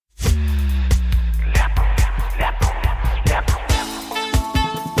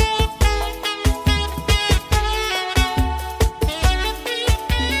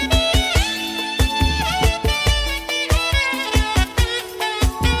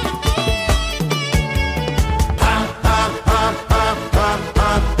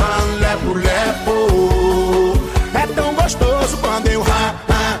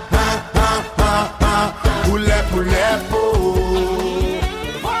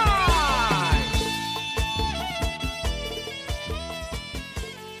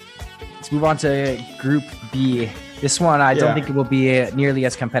let's move on to Group B. This one, I don't think it will be nearly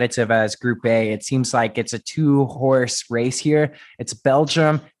as competitive as Group A. It seems like it's a two-horse race here. It's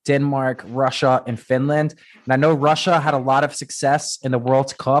Belgium, Denmark, Russia, and Finland. And I know Russia had a lot of success in the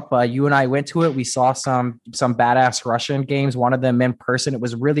World Cup. You and I went to it. We saw some badass Russian games, one of them in person. It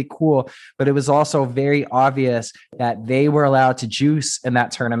was really cool, but it was also very obvious that they were allowed to juice in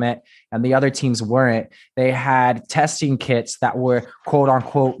that tournament and the other teams weren't. They had testing kits that were quote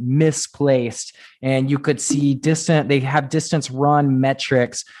unquote misplaced. And you could see they have distance run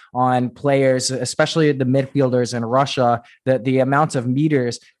metrics on players, especially the midfielders in Russia. The amount of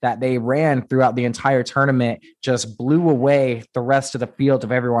meters that they ran throughout the entire tournament just blew away the rest of the field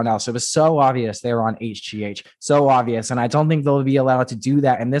of everyone else. It was so obvious they were on HGH, so obvious. And I don't think they'll be allowed to do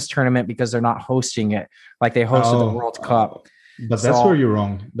that in this tournament because they're not hosting it like they hosted the World Cup. But that's where you're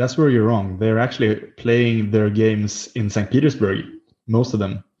wrong. That's where you're wrong. They're actually playing their games in St. Petersburg, most of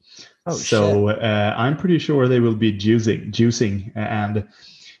them. I'm pretty sure they will be juicing, and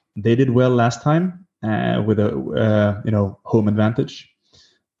they did well last time with a home advantage,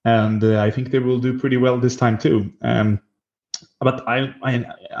 and I think they will do pretty well this time too. But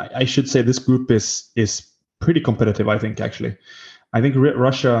I should say this group is pretty competitive. I think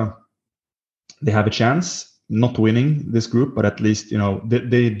Russia, they have a chance not winning this group, but at least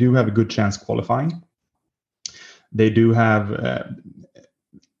they do have a good chance qualifying. They do have.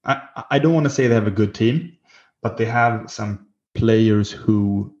 I don't want to say they have a good team, but they have some players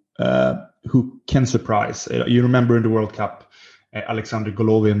who can surprise. You remember in the World Cup, Alexander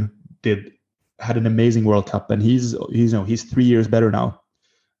Golovin had an amazing World Cup, and he's 3 years better now.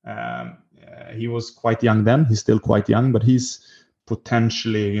 He was quite young then. He's still quite young, but he's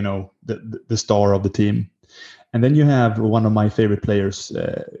potentially the star of the team. And then you have one of my favorite players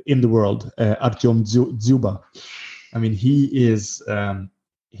in the world, Artyom Dzyuba. I mean, he is.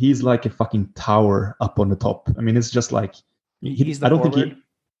 He's like a fucking tower up on the top. I mean, it's just like he's the forward.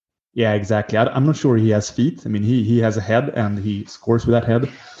 Yeah, exactly. I'm not sure he has feet. I mean, he has a head and he scores with that head,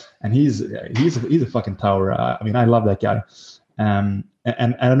 and he's a fucking tower. I mean, I love that guy. And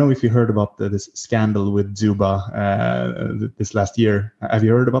I don't know if you heard about this scandal with Dzyuba this last year. Have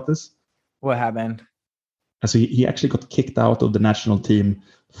you heard about this? What happened? So he actually got kicked out of the national team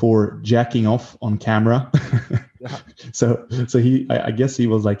for jacking off on camera. So I guess he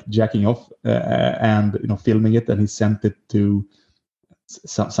was like jacking off and filming it, and he sent it to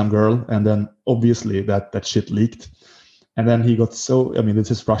some girl, and then obviously that shit leaked, and then he got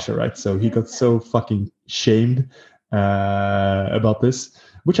this is Russia, right? So he got so fucking shamed about this,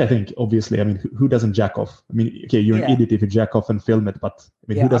 which I think obviously, I mean, who doesn't jack off? I mean, okay, you're an idiot if you jack off and film it, but I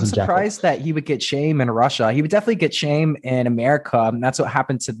mean, who doesn't jack off? I'm surprised that he would get shame in Russia. He would definitely get shame in America, and that's what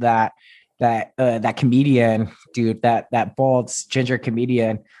happened to that comedian dude, that bald ginger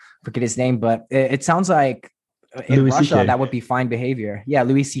comedian. Forget his name, but it sounds like in Louis Russia CK. that would be fine behavior. Yeah,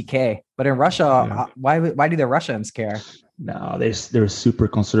 Louis CK. But in Russia, why do the Russians care? No, they're super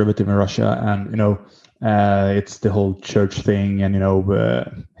conservative in Russia, and it's the whole church thing, and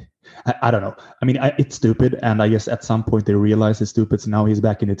I don't know. I mean, it's stupid, and I guess at some point they realize it's stupid. So now he's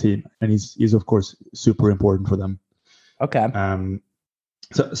back in the team, and he's of course super important for them. Okay.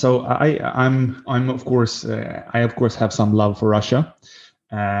 So I'm of course I of course have some love for Russia,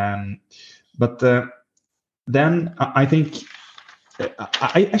 but then I think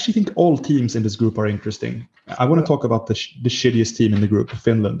I actually think all teams in this group are interesting. I want to talk about the shittiest team in the group,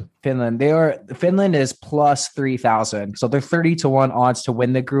 Finland. Finland is plus 3,000, so they're 30-1 odds to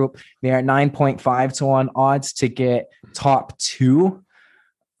win the group. They are 9.5-1 odds to get top two.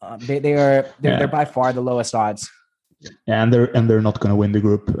 They're by far the lowest odds. And they're not going to win the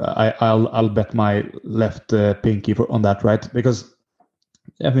group. I'll bet my left pinky on that, right? Because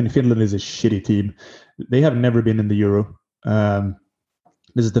I mean, Finland is a shitty team. They have never been in the Euro.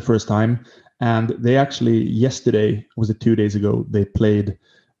 This is the first time, and they actually yesterday, was it 2 days ago, they played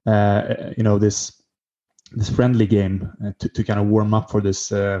this friendly game to kind of warm up for this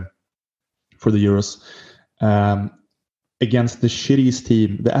for the Euros against the shittiest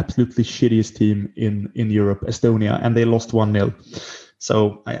team, the absolutely shittiest team in Europe, Estonia, and they lost 1-0.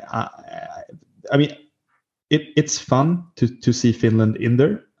 So I mean, it's fun to see Finland in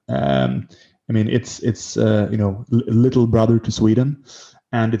there. I mean, it's little brother to Sweden,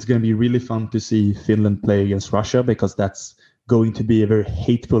 and it's going to be really fun to see Finland play against Russia, because that's going to be a very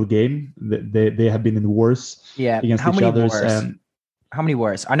hateful game. They have been in wars against each other. How many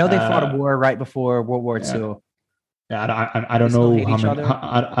wars? I know they fought a war right before World War II. Yeah, I don't know how many.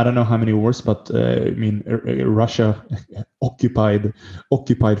 I don't know how many wars, but I mean, Russia occupied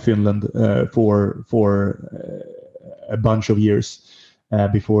Finland for a bunch of years.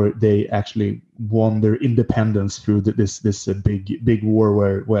 before they actually won their independence through this big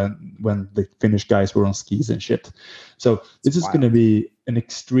war when the Finnish guys were on skis and shit. So this is going to be an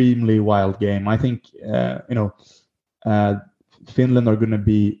extremely wild game. I think Finland are going to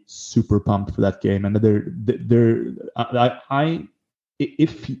be super pumped for that game, and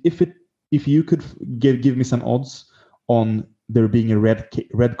if you could give me some odds on there being a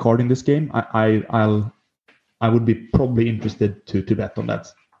red card in this game, I would be probably interested to bet on that,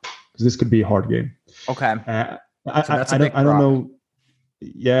 because this could be a hard game. Okay. I don't know.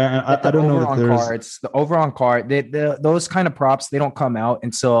 Yeah, I don't know that there's cards. The over-on card, those kind of props, they don't come out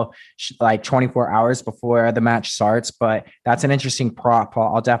until like 24 hours before the match starts. But that's an interesting prop.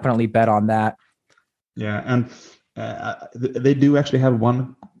 I'll definitely bet on that. Yeah, and they do actually have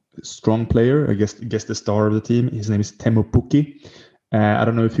one strong player. I guess the star of the team. His name is Teemu Pukki. I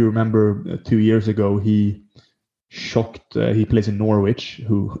don't know if you remember 2 years ago, he shocked. He plays in Norwich,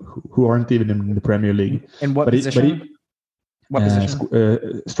 who aren't even in the Premier League. In what position? What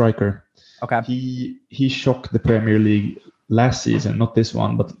position? Striker. Okay. He shocked the Premier League last season, not this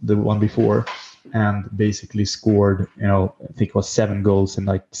one, but the one before, and basically scored, I think it was 7 goals in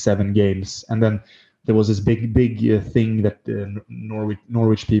like 7 games. And then there was this big thing that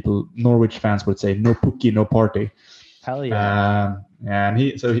Norwich fans would say, "No Pukki, no party." Hell yeah. And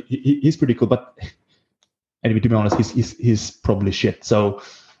he's pretty cool, but anyway, to be honest, he's probably shit. So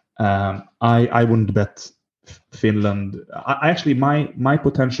I wouldn't bet Finland. My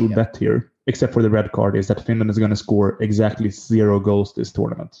potential bet here, except for the red card, is that Finland is going to score exactly 0 goals this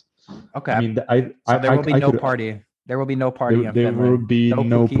tournament. Okay. I mean, there will be no party. There will be no party. There will be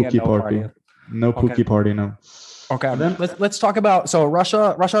no Pukki party. No Pukki party. No. Okay. Then let's talk about. So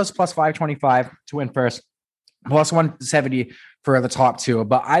Russia is plus 525 to win first, plus 170 for the top 2.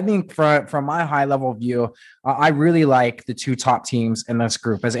 But I think from my high level view, I really like the 2 top teams in this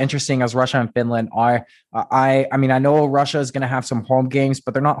group. As interesting as Russia and Finland are, I know Russia is going to have some home games,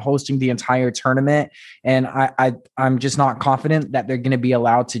 but they're not hosting the entire tournament. And I'm just not confident that they're going to be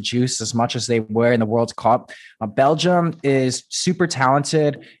allowed to juice as much as they were in the World Cup. Belgium is super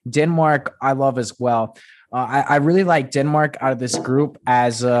talented. Denmark, I love as well. I really like Denmark out of this group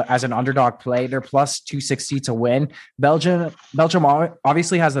as an underdog play. They're plus 260 to win. Belgium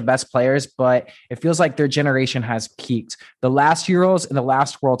obviously has the best players, but it feels like their generation has peaked. The last Euros and the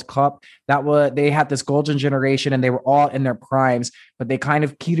last World Cup, they had this golden generation and they were all in their primes, but they kind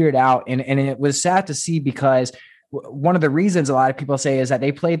of petered out. And it was sad to see, because one of the reasons a lot of people say is that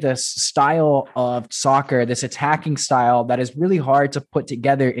they play this style of soccer, this attacking style that is really hard to put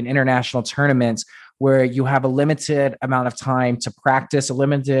together in international tournaments, where you have a limited amount of time to practice, a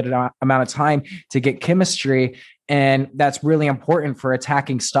limited amount of time to get chemistry. And that's really important for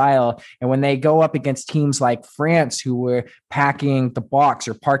attacking style. And when they go up against teams like France, who were packing the box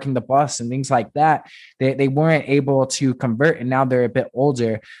or parking the bus and things like that, they weren't able to convert. And now they're a bit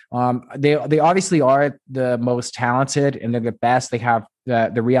older. They obviously are the most talented and they're the best. They have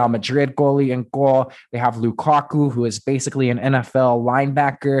the Real Madrid goalie in goal. They have Lukaku, who is basically an NFL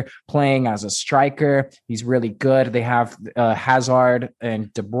linebacker playing as a striker. He's really good. They have Hazard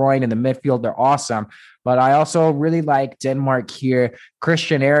and De Bruyne in the midfield. They're awesome. But I also really like Denmark here.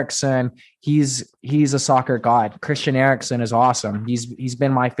 Christian Eriksen, he's a soccer god. Christian Eriksen is awesome. He's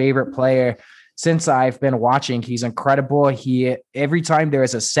been my favorite player since I've been watching. He's incredible. Every time there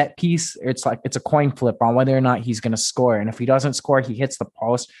is a set piece, it's a coin flip on whether or not he's going to score. And if he doesn't score, he hits the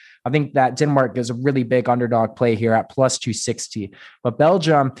post. I think that Denmark is a really big underdog play here at plus 260. But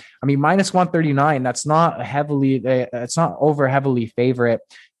Belgium, minus 139. That's not over heavily favorite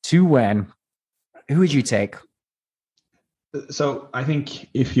to win. Who would you take? So I think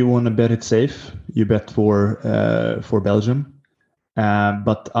if you want to bet it safe, you bet for Belgium.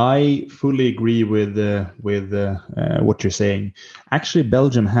 But I fully agree with what you're saying. Actually,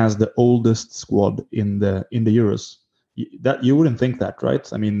 Belgium has the oldest squad in the Euros. That you wouldn't think that, right?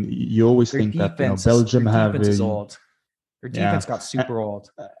 You always think that Belgium is old. Their defense got super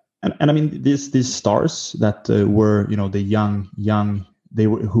old. And these stars that were the young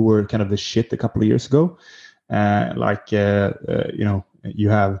who were kind of the shit a couple of years ago, you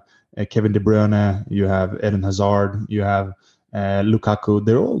have Kevin De Bruyne, you have Eden Hazard, you have Lukaku.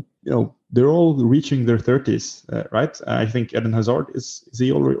 They're all reaching their 30s, right? I think Eden Hazard is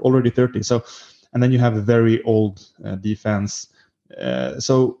he already 30. So, and then you have a very old defense.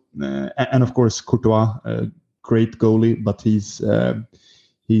 And of course Courtois, great goalie, but he's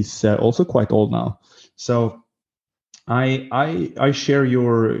also quite old now. So I share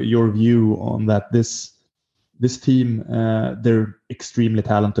your view on that. This team, they're extremely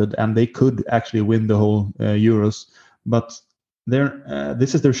talented and they could actually win the whole Euros, but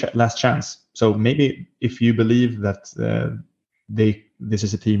this is their last chance. So maybe if you believe that this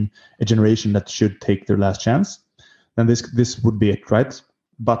is a generation that should take their last chance, then this would be it, right?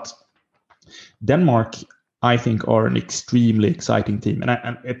 But Denmark, I think, are an extremely exciting team,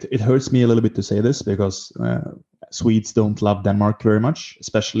 and it hurts me a little bit to say this because Swedes don't love Denmark very much,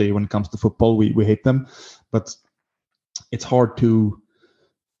 especially when it comes to football. We hate them, but it's hard to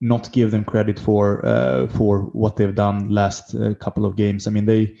not give them credit for what they've done last couple of games. I mean,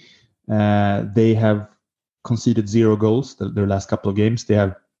 they have conceded 0 goals their last couple of games. They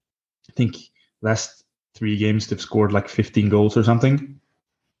have, I think, last 3 games they've scored like 15 goals or something.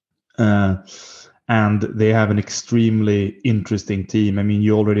 And they have an extremely interesting team. I mean,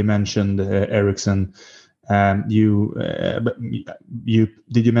 you already mentioned Eriksen. Did you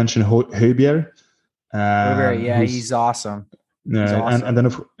mention Højbjerg? Højbjerg, yeah, he's awesome. Awesome. And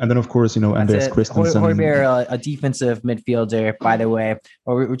then of course, Andreas Christensen. Højbjerg, a defensive midfielder, by the way.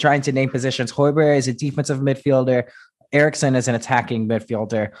 We're trying to name positions. Højbjerg is a defensive midfielder. Eriksen is an attacking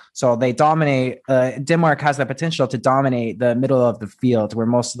midfielder. So they dominate. Denmark has the potential to dominate the middle of the field, where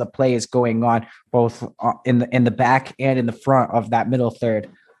most of the play is going on, both in the back and in the front of that middle third.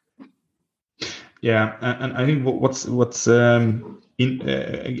 Yeah, and I think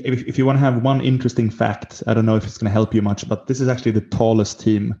if you want to have one interesting fact, I don't know if it's going to help you much, but this is actually the tallest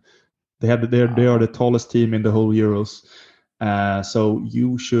team. They are the tallest team in the whole Euros. So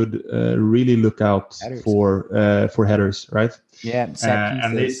you should really look out for headers, right? Yeah,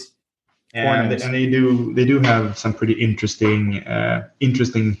 and they do have some pretty interesting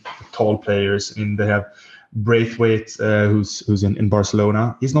tall players. I mean, they have Braithwaite, who's in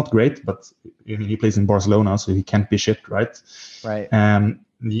Barcelona. He's not great, but he plays in Barcelona, so he can't be shit, right? Right.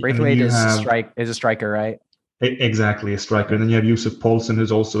 Braithwaite is a striker, right? Exactly, a striker. And then you have Yusuf Poulsen,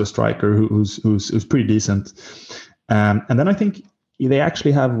 who's also a striker, who's pretty decent. And then I think they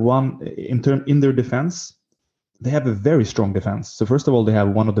actually have in their defense. They have a very strong defense. So first of all, they have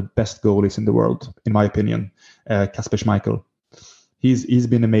one of the best goalies in the world, in my opinion, Kasper Schmeichel. He's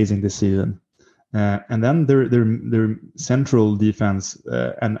been amazing this season. And then their central defense,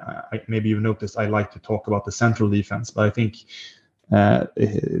 and maybe you've noticed I like to talk about the central defense, but I think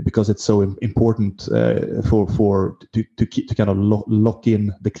because it's so important to kind of lock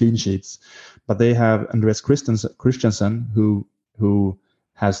in the clean sheets. But they have Andreas Christensen, who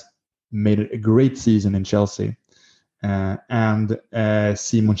has made a great season in Chelsea, and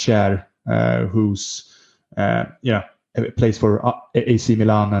Simon Kjær, who's plays for AC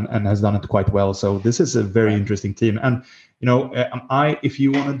Milan and has done it quite well. So this is a very interesting team. And if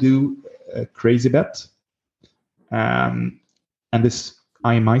you want to do a crazy bet, and this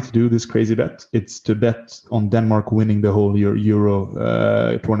I might do this crazy bet, it's to bet on Denmark winning the whole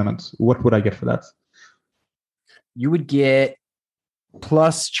Euro tournament. What would I get for that? You would get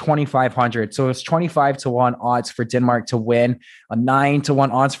plus 2,500. So it's 25-1 odds for Denmark to win, a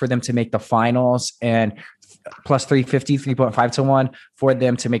 9-1 odds for them to make the finals, and plus 350, 3.5-1 for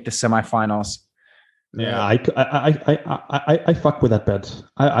them to make the semifinals. Yeah, I fuck with that bet.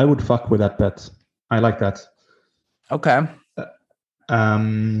 I would fuck with that bet. I like that. Okay.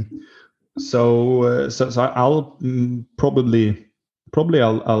 So I'll probably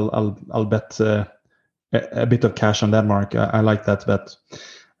I'll bet a bit of cash on Denmark. I like that bet.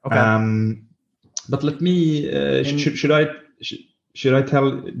 Okay. But let me should I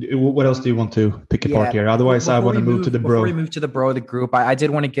tell what else do you want to pick apart here? Otherwise, I want to move to the bro. Before we move to the bro of the group, I did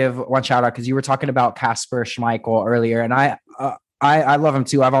want to give one shout out because you were talking about Kasper Schmeichel earlier, and I love him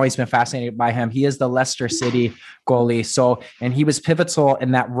too. I've always been fascinated by him. He is the Leicester City goalie. And he was pivotal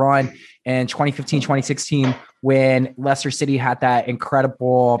in that run in 2015, 2016, when Leicester City had that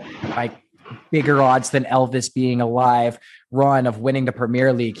incredible, like, bigger odds than Elvis being alive run of winning the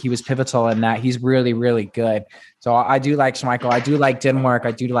Premier League. He was pivotal in that. He's really, really good. So I do like Schmeichel. I do like Denmark.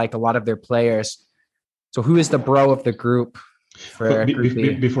 I do like a lot of their players. So who is the bro of the group?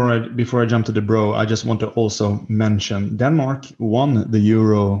 Before I jump to the bro, I just want to also mention Denmark won the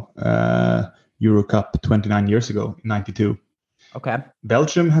Euro Cup 29 years ago, in 92. Okay.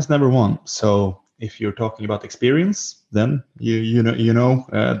 Belgium has never won. So if you're talking about experience, then you know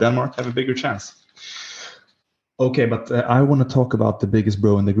Denmark have a bigger chance. Okay, but I want to talk about the biggest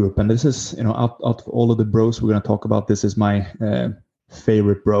bro in the group, and this is out of all of the bros we're going to talk about, this is my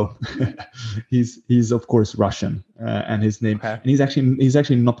favorite bro. he's of course Russian, and his name, and he's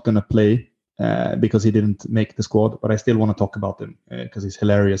actually not going to play because he didn't make the squad, but I still want to talk about him because he's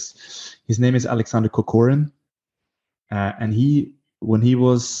hilarious. His name is Alexander Kokorin, and when he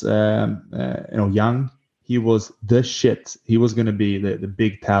was young, he was the shit. He was going to be the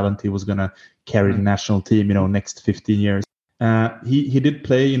big talent. He was going to carry the national team, next 15 years. He did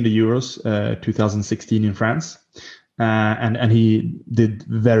play in the Euros 2016 in France, and he did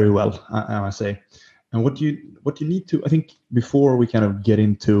very well, I must say. And what you need to, I think, before we kind of get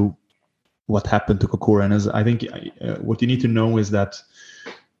into what happened to Kokorin, is I think what you need to know is that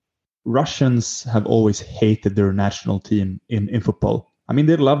Russians have always hated their national team in football. I mean,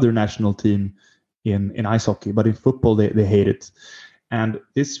 they love their national team in ice hockey, but in football they hate it. And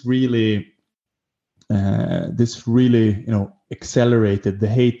this really accelerated the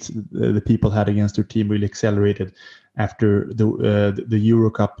hate the people had against their team. Really accelerated after the Euro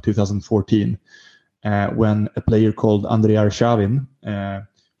Cup 2014, when a player called Andrei Arshavin,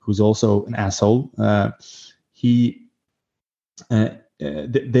 who's also an asshole, the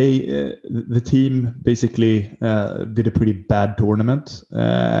team basically did a pretty bad tournament,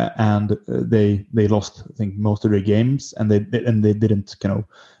 and they lost, I think, most of their games, and they didn't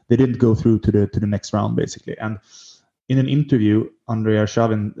go through to the next round, basically. And in an interview, Andrei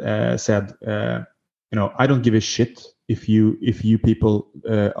Arshavin said, I don't give a shit if you people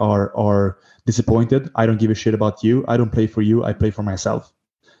are disappointed. I don't give a shit about you. I don't play for you. I play for myself.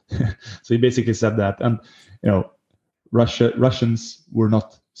 So he basically said that, and Russians were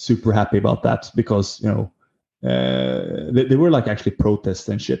not super happy about that, because they were like actually protests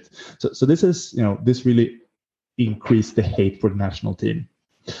and shit. So this is this really increased the hate for the national team.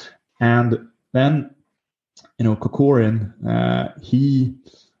 And then Kokorin,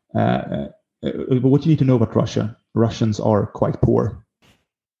 what you need to know about Russia: Russians are quite poor,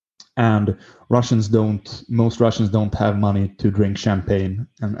 and most Russians don't have money to drink champagne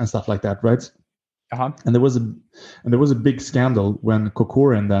and stuff like that, right? Uh-huh. And there was a big scandal when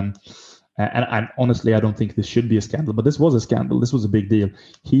Kokorin then, and honestly, I don't think this should be a scandal, but this was a scandal. This was a big deal.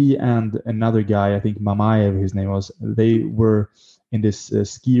 He and another guy, I think Mamayev, his name was, they were in this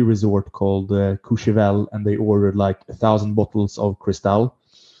ski resort called Courchevel, and they ordered like 1,000 bottles of Cristal,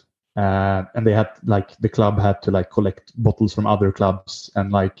 and they had the club had to collect bottles from other clubs,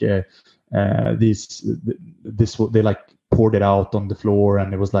 and they poured it out on the floor,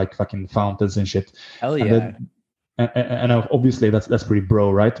 and it was like fucking fountains and shit. Hell yeah. And obviously that's pretty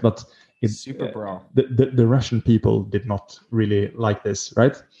bro, right? But it's super bro. The Russian people did not really like this,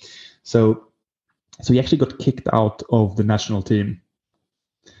 right? So he actually got kicked out of the national team.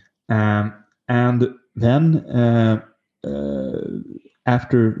 And then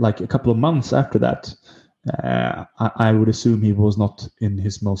after a couple of months after that, I would assume he was not in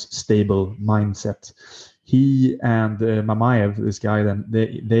his most stable mindset. He and Mamayev, this guy, then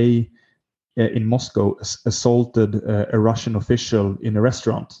they in Moscow assaulted a Russian official in a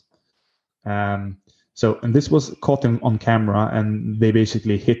restaurant. And this was caught on camera, and they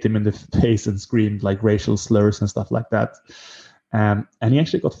basically hit him in the face and screamed racial slurs and stuff like that. And he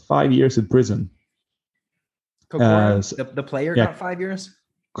actually got 5 years in prison. Kokorin, the player got 5 years?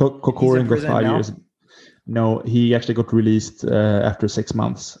 Kokorin got 5 years. No, he actually got released after 6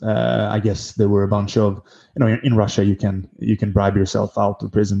 months. I guess there were a bunch of, in Russia you can bribe yourself out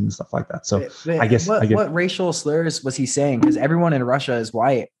of prison and stuff like that. So I guess what racial slurs was he saying? Because everyone in Russia is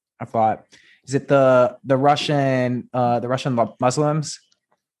white. I thought, is it the Russian Muslims?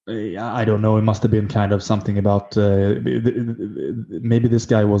 I don't know. It must have been kind of something about maybe this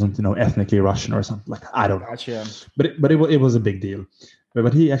guy wasn't ethnically Russian or something. I don't know. Gotcha. But it was a big deal.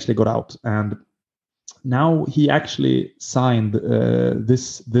 But he actually got out, and now he actually signed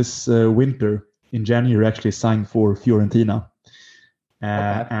this winter in January. Actually signed for Fiorentina,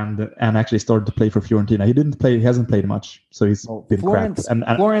 and actually started to play for Fiorentina. He didn't play. He hasn't played much, so he's been Florence. crap.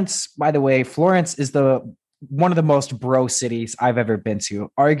 And Florence, by the way, Florence is one of the most bro cities I've ever been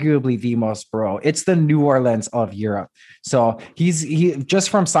to. Arguably the most bro. It's the New Orleans of Europe. So he just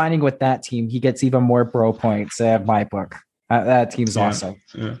from signing with that team, he gets even more bro points in my book. That team's awesome.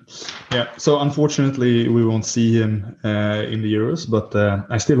 Yeah. So unfortunately, we won't see him in the Euros, but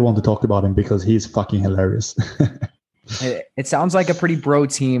I still want to talk about him because he's fucking hilarious. It sounds like a pretty bro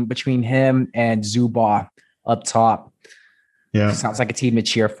team between him and Zubov up top. Yeah, sounds like a team to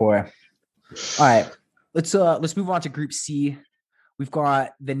cheer for. All right, let's move on to Group C. We've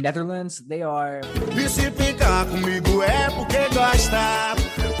got the Netherlands. They are.